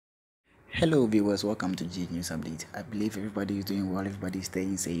Hello viewers, welcome to Ghnews Update. I believe everybody is doing well, everybody is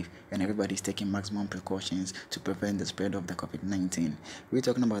staying safe, and everybody is taking maximum precautions to prevent the spread of the COVID-19. We're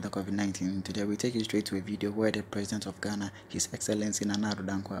talking about the COVID-19 today. We take you straight to a video where the President of Ghana, His Excellency Nana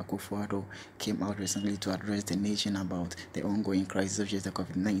Addo Akufo Addo, came out recently to address the nation about the ongoing crisis of the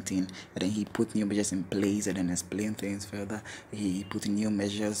COVID-19, and then he put new measures in place and then explained things further. He put new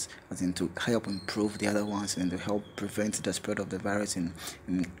measures as in to help improve the other ones and to help prevent the spread of the virus in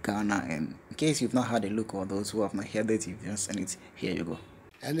Ghana. And in case you've not had a look, or those who have not heard it, you've just seen it, here you go.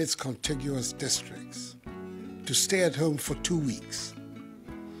 And its contiguous districts to stay at home for 2 weeks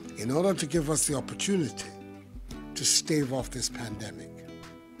in order to give us the opportunity to stave off this pandemic.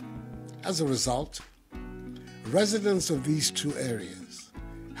 As a result, residents of these two areas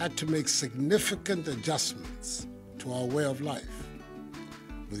had to make significant adjustments to our way of life,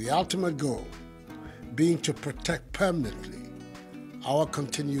 with the ultimate goal being to protect permanently our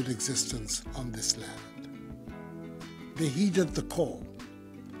continued existence on this land. They heeded the call,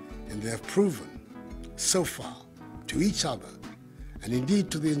 and they have proven so far to each other and indeed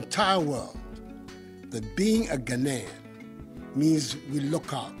to the entire world that being a Ghanaian means we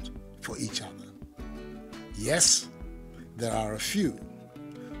look out for each other. Yes, there are a few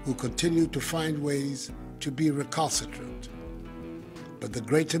who continue to find ways to be recalcitrant, but the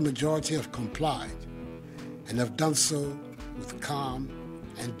greater majority have complied and have done so with calm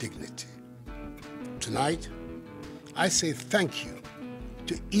and dignity. Tonight, I say thank you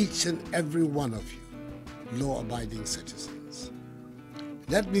to each and every one of you, law-abiding citizens.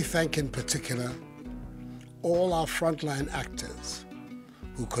 Let me thank in particular all our frontline actors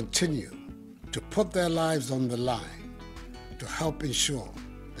who continue to put their lives on the line to help ensure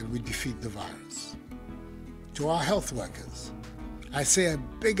that we defeat the virus. To our health workers, I say a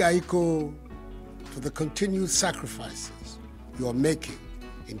big aiko for the continued sacrifices you are making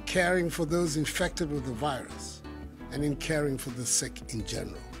in caring for those infected with the virus and in caring for the sick in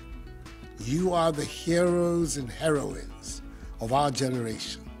general. You are the heroes and heroines of our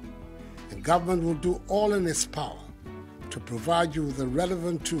generation, and government will do all in its power to provide you with the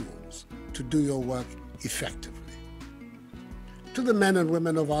relevant tools to do your work effectively. To the men and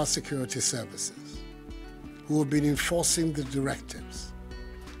women of our security services who have been enforcing the directives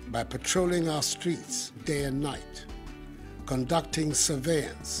by patrolling our streets day and night, conducting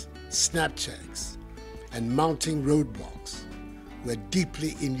surveillance, snap checks, and mounting roadblocks, we're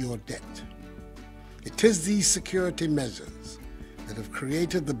deeply in your debt. It is these security measures that have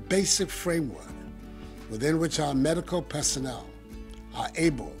created the basic framework within which our medical personnel are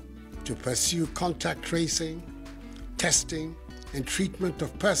able to pursue contact tracing, testing, and treatment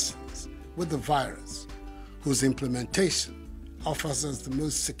of persons with the virus, whose implementation offers us the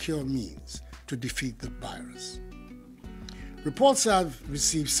most secure means to defeat the virus. Reports I've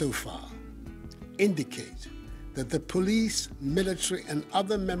received so far indicate that the police, military, and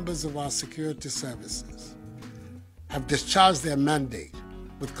other members of our security services have discharged their mandate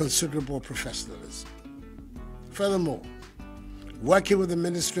with considerable professionalism. Furthermore, working with the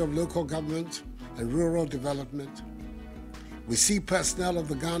Ministry of Local Government and Rural Development, we see personnel of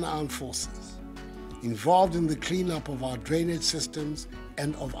the Ghana Armed Forces involved in the cleanup of our drainage systems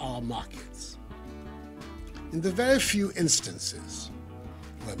and of our markets. In the very few instances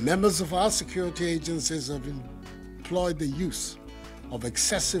where members of our security agencies have employed the use of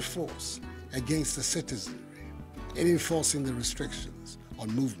excessive force against the citizenry in enforcing the restrictions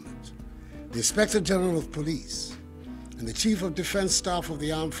on movement, the Inspector General of Police and the Chief of Defense Staff of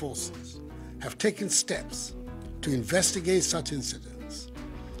the Armed Forces have taken steps to investigate such incidents,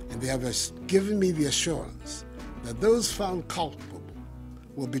 and they have given me the assurance that those found culpable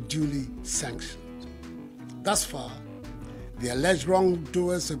will be duly sanctioned. Thus far, the alleged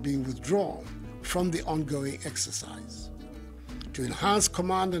wrongdoers have been withdrawn from the ongoing exercise. To enhance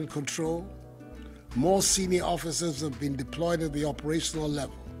command and control, more senior officers have been deployed at the operational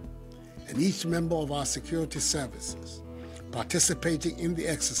level, and each member of our security services participating in the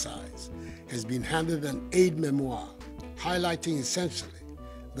exercise has been handed an aid memoir highlighting essentially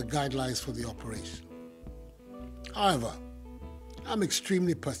the guidelines for the operation. However, I'm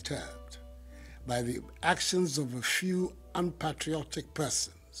extremely perturbed by the actions of a few unpatriotic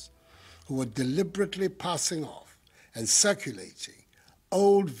persons who are deliberately passing off and circulating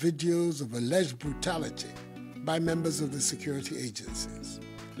old videos of alleged brutality by members of the security agencies,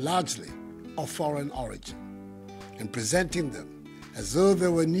 largely of foreign origin, and presenting them as though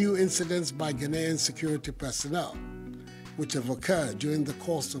there were new incidents by Ghanaian security personnel which have occurred during the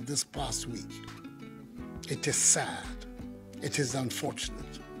course of this past week. It is sad, it is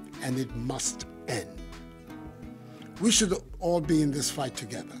unfortunate, and it must end. We should all be in this fight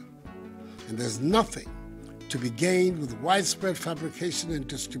together, and there's nothing to be gained with widespread fabrication and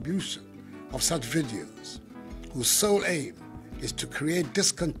distribution of such videos, whose sole aim is to create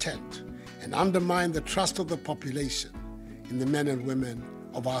discontent and undermine the trust of the population in the men and women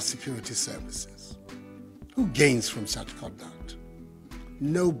of our security services. Who gains from such conduct?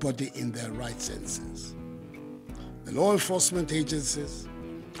 Nobody in their right senses. The law enforcement agencies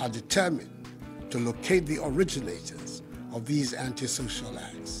are determined to locate the originators of these antisocial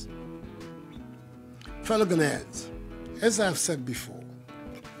acts. Fellow Ghanaians, as I've said before,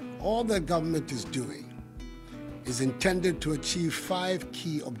 all the government is doing is intended to achieve 5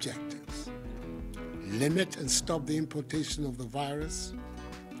 key objectives: limit and stop the importation of the virus,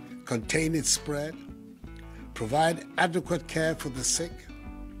 contain its spread, provide adequate care for the sick,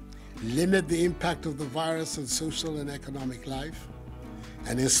 limit the impact of the virus on social and economic life,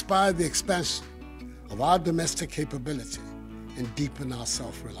 and inspire the expansion of our domestic capability and deepen our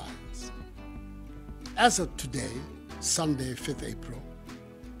self-reliance. As of today, Sunday, 5th April,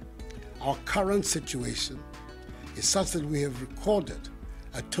 our current situation is such that we have recorded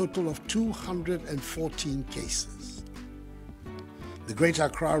a total of 214 cases. The Greater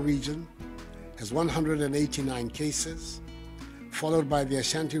Accra region has 189 cases, followed by the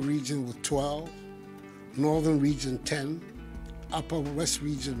Ashanti region with 12, Northern region 10, Upper West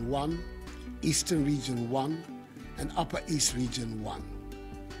region 1, Eastern region 1, and Upper East region 1.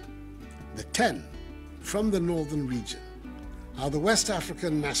 The 10 from the Northern region are the West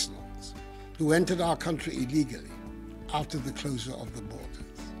African nationals who entered our country illegally after the closure of the borders.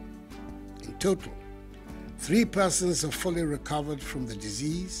 In total, 3 persons have fully recovered from the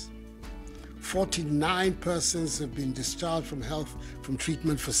disease, 49 persons have been discharged from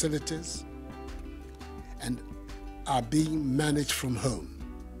treatment facilities and are being managed from home,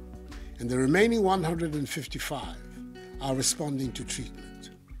 and the remaining 155 are responding to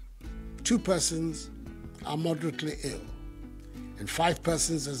treatment. 2 persons are moderately ill, and 5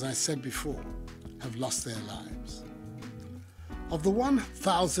 persons, as I said before, have lost their lives. Of the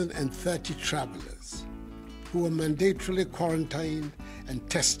 1,030 travelers who were mandatorily quarantined and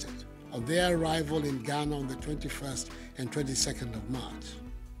tested on their arrival in Ghana on the 21st and 22nd of March,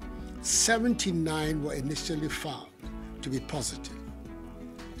 79 were initially found to be positive,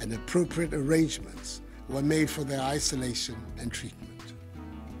 and appropriate arrangements were made for their isolation and treatment.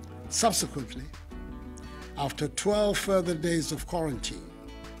 Subsequently, after 12 further days of quarantine,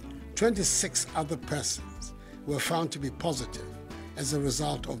 26 other persons were found to be positive as a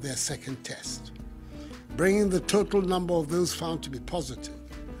result of their second test, bringing the total number of those found to be positive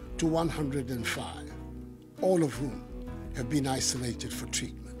to 105, all of whom have been isolated for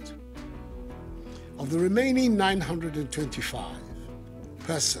treatment. Of the remaining 925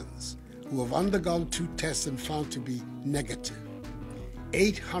 persons who have undergone 2 tests and found to be negative,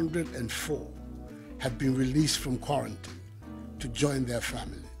 804 have been released from quarantine to join their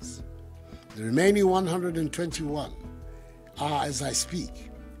families. The remaining 121 are, as I speak,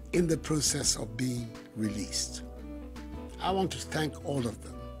 in the process of being released. I want to thank all of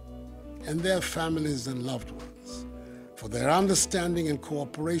them and their families and loved ones for their understanding and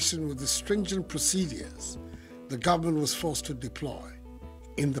cooperation with the stringent procedures the government was forced to deploy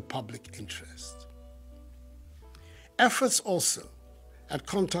in the public interest. Efforts also at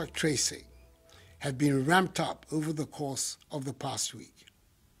contact tracing have been ramped up over the course of the past week.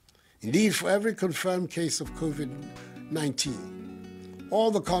 Indeed, for every confirmed case of COVID-19,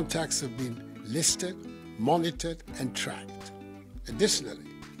 all the contacts have been listed, monitored, and tracked. Additionally,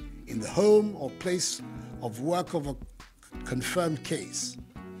 in the home or place of work of a confirmed case,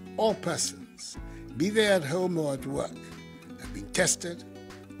 all persons, be they at home or at work, have been tested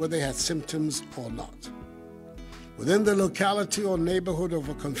whether they had symptoms or not. Within the locality or neighborhood of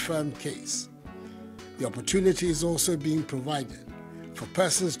a confirmed case, the opportunity is also being provided for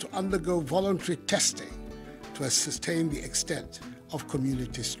persons to undergo voluntary testing to ascertain the extent of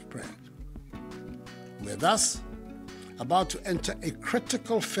community spread. We're thus about to enter a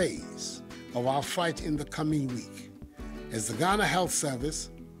critical phase of our fight in the coming week, as the Ghana Health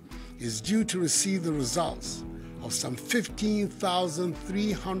Service is due to receive the results of some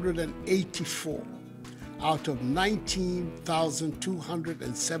 15,384 out of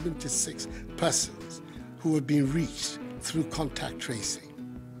 19,276 persons who have been reached through contact tracing.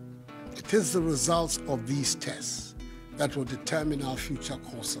 It is the results of these tests that will determine our future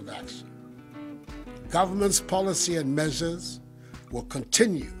course of action. Government's policy and measures will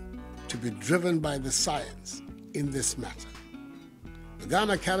continue to be driven by the science in this matter. The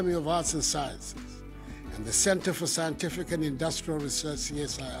Ghana Academy of Arts and Sciences and the Center for Scientific and Industrial Research,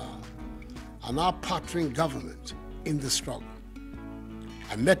 CSIR, are now partnering government in the struggle.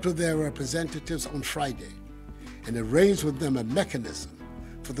 I met with their representatives on Friday and arranged with them a mechanism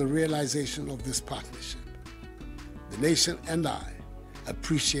for the realization of this partnership. The nation and I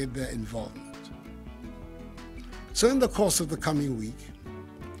appreciate their involvement. So in the course of the coming week,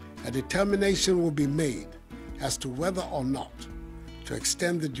 a determination will be made as to whether or not to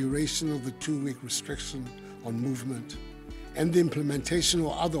extend the duration of the 2-week restriction on movement and the implementation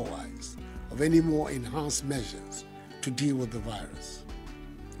or otherwise of any more enhanced measures to deal with the virus.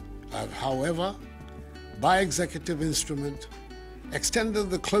 I have, however, by executive instrument, extended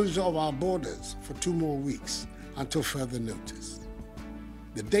the closure of our borders for 2 more weeks until further notice.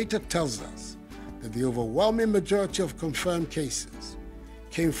 The data tells us that the overwhelming majority of confirmed cases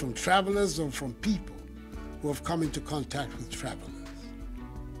came from travelers or from people who have come into contact with travelers.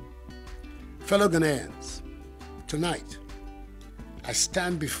 Fellow Ghanaians, tonight I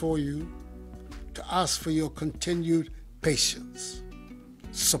stand before you to ask for your continued patience,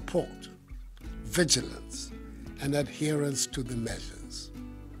 support, vigilance, and adherence to the measures.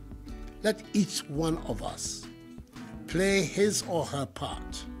 Let each one of us play his or her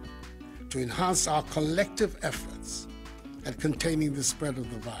part to enhance our collective efforts at containing the spread of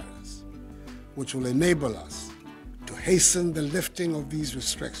the virus, which will enable us to hasten the lifting of these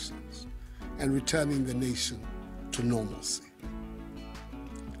restrictions and returning the nation to normalcy.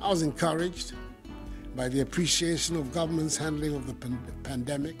 I was encouraged by the appreciation of government's handling of the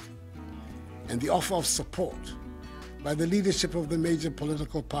pandemic and the offer of support by the leadership of the major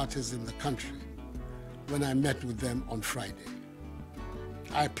political parties in the country when I met with them on Friday.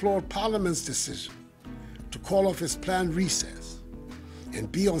 I applaud Parliament's decision to call off its planned recess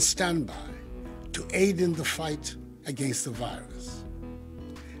and be on standby to aid in the fight against the virus.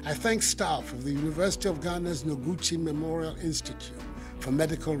 I thank staff of the University of Ghana's Noguchi Memorial Institute for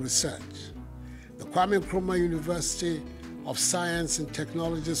Medical Research, the Kwame Nkrumah University of Science and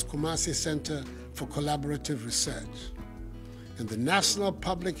Technology's Kumasi Center for Collaborative Research, and the National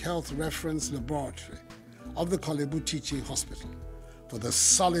Public Health Reference Laboratory of the Kolebu Teaching Hospital for the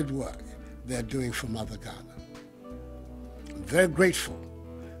solid work they're doing for Mother Ghana. I'm very grateful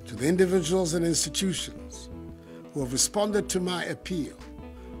to the individuals and institutions who have responded to my appeal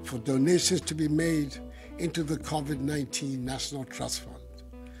for donations to be made into the COVID-19 National Trust Fund,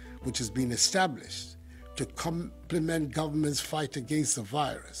 which has been established to complement government's fight against the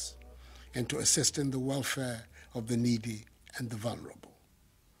virus and to assist in the welfare of the needy and the vulnerable.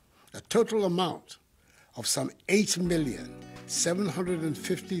 A total amount of some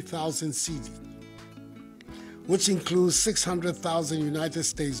 8,750,000 cedi, which includes 600,000 United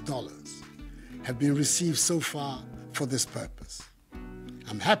States dollars, have been received so far for this purpose.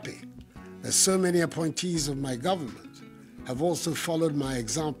 I'm happy that so many appointees of my government have also followed my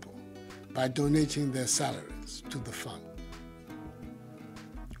example by donating their salaries to the fund.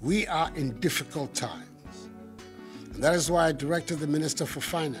 We are in difficult times, and that is why I directed the Minister for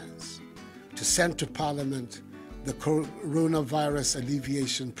Finance to send to Parliament the Coronavirus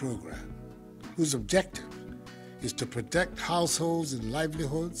Alleviation Program, whose objective is to protect households and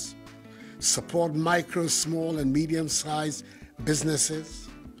livelihoods, support micro, small, and medium-sized businesses,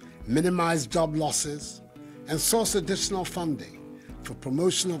 minimize job losses, and source additional funding for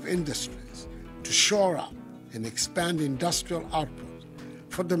promotion of industries to shore up and expand industrial output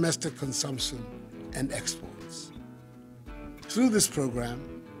for domestic consumption and exports. Through this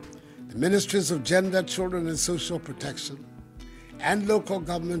program, the Ministries of Gender, Children and Social Protection and Local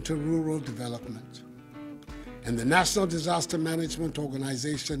Government and Rural Development and the National Disaster Management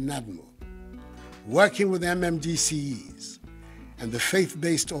Organization, NADMO, working with MMDCEs and the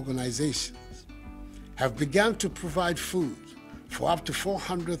faith-based organizations, have begun to provide food for up to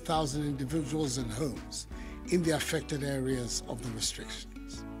 400,000 individuals and homes in the affected areas of the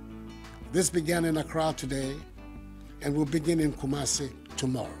restrictions. This began in Accra today and will begin in Kumasi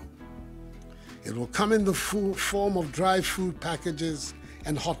tomorrow. It will come in the form of dry food packages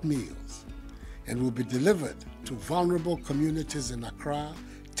and hot meals, and will be delivered to vulnerable communities in Accra,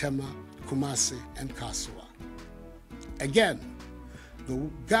 Tema, Kumasi, and Kasua. Again, the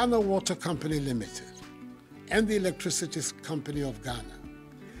Ghana Water Company Limited and the Electricity Company of Ghana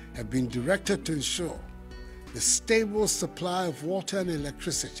have been directed to ensure the stable supply of water and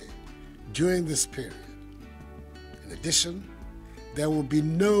electricity during this period. In addition, there will be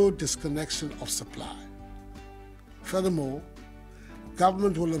no disconnection of supply. Furthermore,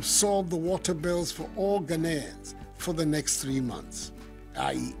 government will absorb the water bills for all Ghanaians for the next 3 months,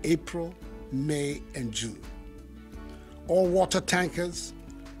 i.e. April, May, and June. All water tankers,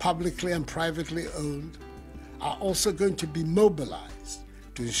 publicly and privately owned, are also going to be mobilized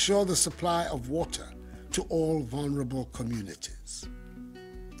to ensure the supply of water to all vulnerable communities.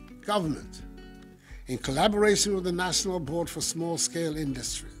 Government, in collaboration with the National Board for Small-Scale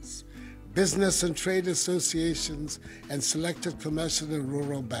Industries, business and trade associations, and selected commercial and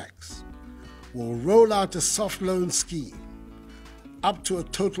rural banks, will roll out a soft loan scheme up to a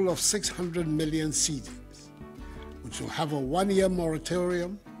total of 600 million cedis, which will have a 1-year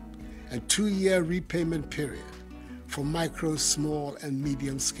moratorium and 2-year repayment period for micro, small, and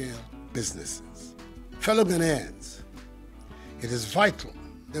medium-scale businesses. Fellow Ghanaians, it is vital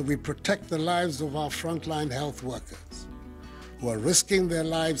that we protect the lives of our frontline health workers who are risking their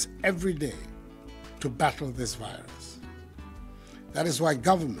lives every day to battle this virus. That is why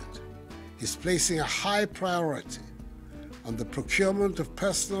government is placing a high priority on the procurement of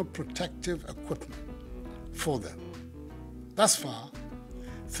personal protective equipment for them. Thus far,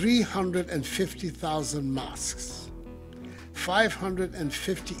 350,000 masks,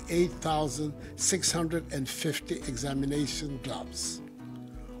 558,650 examination gloves,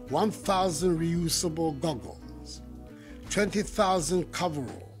 1,000 reusable goggles, 20,000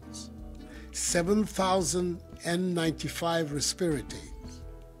 coveralls, 7,000 N95 respirators,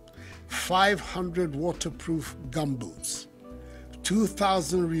 500 waterproof gumboots,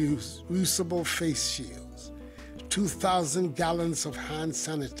 2,000 reusable face shields, 2,000 gallons of hand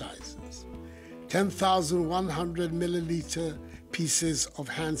sanitizers, 10,100 milliliter pieces of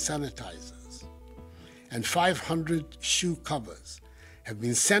hand sanitizers, and 500 shoe covers have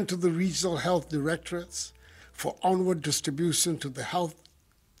been sent to the regional health directorates for onward distribution to the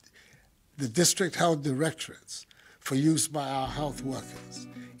district health directorates for use by our health workers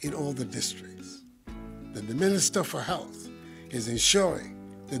in all the districts. Then the Minister for Health is ensuring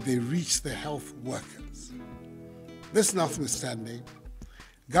that they reach the health workers. This notwithstanding,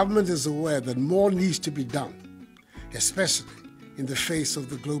 government is aware that more needs to be done, especially in the face of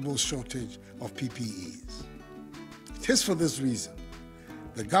the global shortage of PPEs. It is for this reason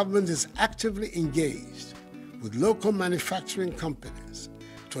the government is actively engaged with local manufacturing companies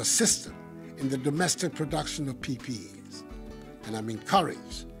to assist them in the domestic production of PPEs, and I'm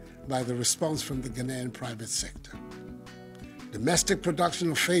encouraged by the response from the Ghanaian private sector. Domestic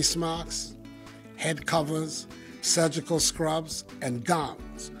production of face masks, head covers, surgical scrubs, and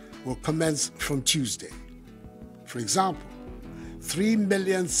gowns will commence from Tuesday. For example,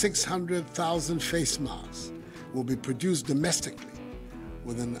 3,600,000 face masks will be produced domestically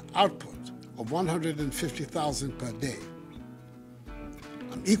with an output of 150,000 per day.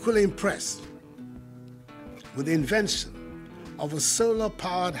 I'm equally impressed with the invention of a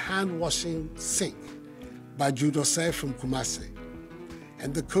solar-powered hand-washing sink by Judose from Kumasi,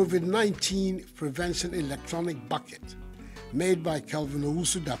 and the COVID-19 prevention electronic bucket made by Kelvin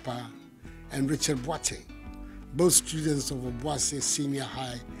Owusu-Dapa and Richard Boateng, both students of Obuasi Senior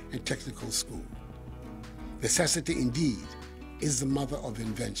High and Technical School. Necessity indeed is the mother of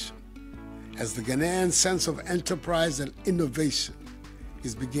invention, as the Ghanaian sense of enterprise and innovation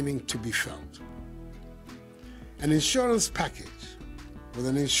is beginning to be felt. An insurance package with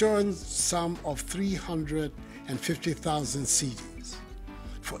an insurance sum of 350,000 cedis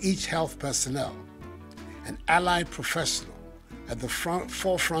for each health personnel and allied professional at the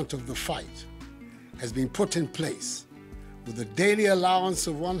forefront of the fight has been put in place, with a daily allowance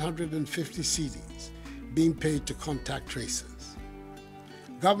of 150 cedis being paid to contact tracers.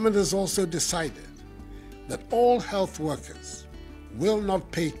 Government has also decided that all health workers will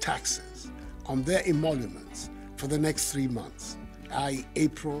not pay taxes on their emoluments for the next 3 months, i.e.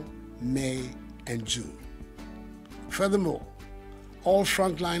 April, May, and June. Furthermore, all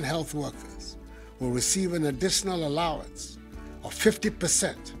frontline health workers will receive an additional allowance of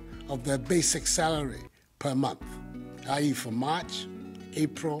 50% of their basic salary per month, i.e. for March,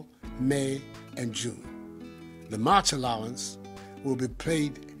 April, May, and June. The March allowance will be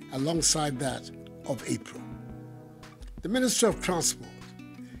paid alongside that of April. The Ministry of Transport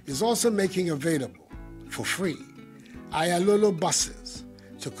is also making available, for free, Ayalolo buses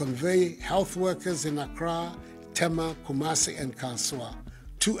to convey health workers in Accra, Tema, Kumasi, and Kansua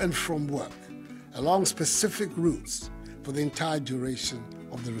to and from work along specific routes for the entire duration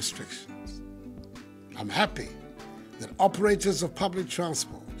of the restrictions. I'm happy that operators of public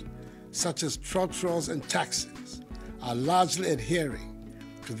transport, such as trotros and taxis, are largely adhering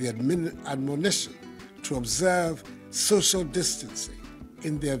to the admonition to observe social distancing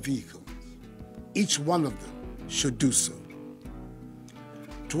in their vehicles. Each one of them should do so.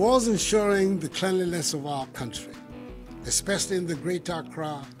 Towards ensuring the cleanliness of our country, especially in the Greater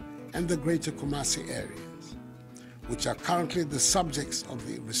Accra and the Greater Kumasi areas, which are currently the subjects of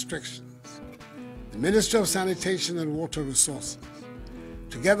the restrictions, the Ministry of Sanitation and Water Resources,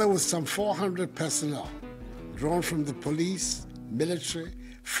 together with some 400 personnel drawn from the police, military,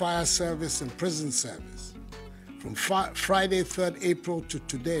 fire service, and prison service, from Friday 3rd April to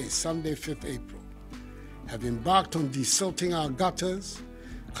today, Sunday 5th April, have embarked on desilting our gutters,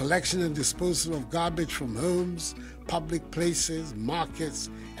 collection and disposal of garbage from homes, public places, markets,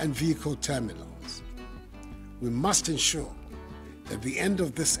 and vehicle terminals. We must ensure that the end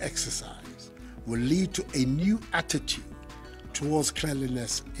of this exercise will lead to a new attitude towards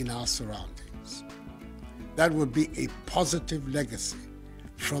cleanliness in our surroundings. That would be a positive legacy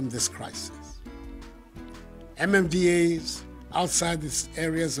from this crisis. MMDAs outside the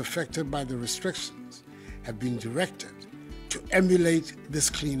areas affected by the restrictions have been directed to emulate this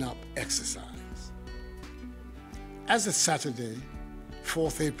cleanup exercise. As of Saturday,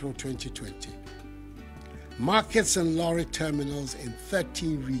 4th April 2020, markets and lorry terminals in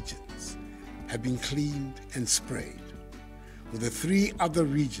 13 regions have been cleaned and sprayed, with the 3 other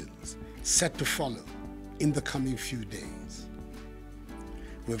regions set to follow in the coming few days.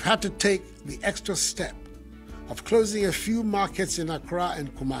 We've had to take the extra step of closing a few markets in Accra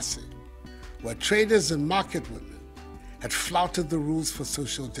and Kumasi, where traders and market women had flouted the rules for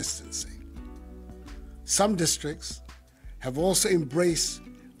social distancing. Some districts have also embraced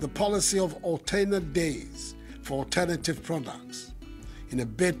the policy of alternate days for alternative products in a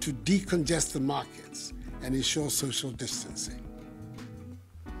bid to decongest the markets and ensure social distancing.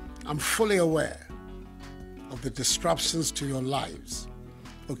 I'm fully aware of the disruptions to your lives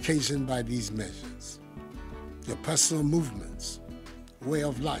occasioned by these measures. Your personal movements, way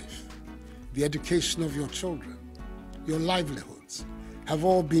of life, the education of your children, your livelihoods have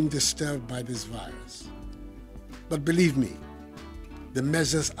all been disturbed by this virus. But believe me, the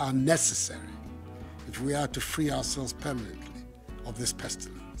measures are necessary if we are to free ourselves permanently of this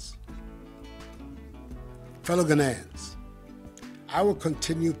pestilence. Fellow Ghanaians, I will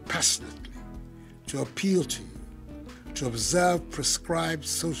continue passionately to appeal to you to observe prescribed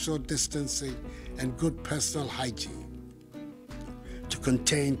social distancing and good personal hygiene to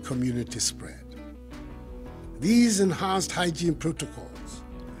contain community spread. These enhanced hygiene protocols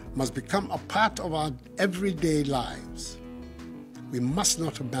must become a part of our everyday lives. We must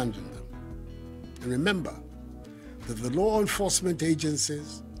not abandon them. And remember that the law enforcement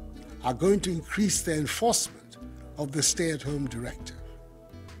agencies are going to increase their enforcement of the stay-at-home directive.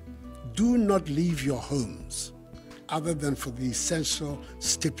 Do not leave your homes other than for the essential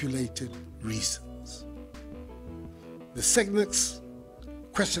stipulated reasons. The cynics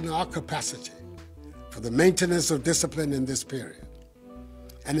question our capacity for the maintenance of discipline in this period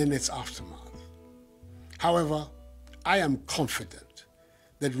and in its aftermath. However, I am confident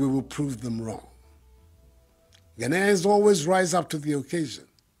that we will prove them wrong. Ghanaians always rise up to the occasion,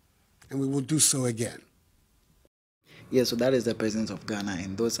 and we will do so again. Yeah, so that is the president of Ghana,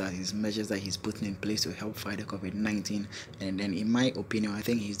 and those are his measures that he's putting in place to help fight the COVID-19. And then, in my opinion, I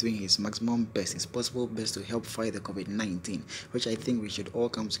think he's doing his maximum best, his possible best to help fight the COVID-19, which I think we should all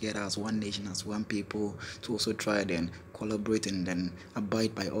come together as one nation, as one people, to also try and collaborate and then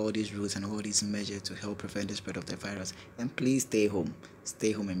abide by all these rules and all these measures to help prevent the spread of the virus. And please stay home.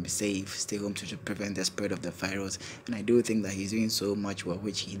 Stay home and be safe. Stay home to prevent the spread of the virus. And I do think that he's doing so much work,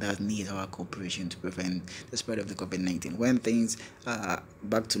 which he does need our cooperation to prevent the spread of the COVID-19. When things are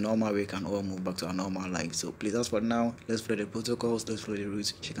back to normal, we can all move back to our normal life. So please, as for now, let's follow the protocols, let's follow the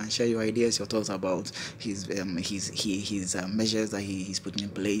rules. You can share your ideas, your thoughts about his measures that he's putting in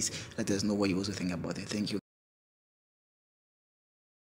place. Let us know what you also think about it. Thank you.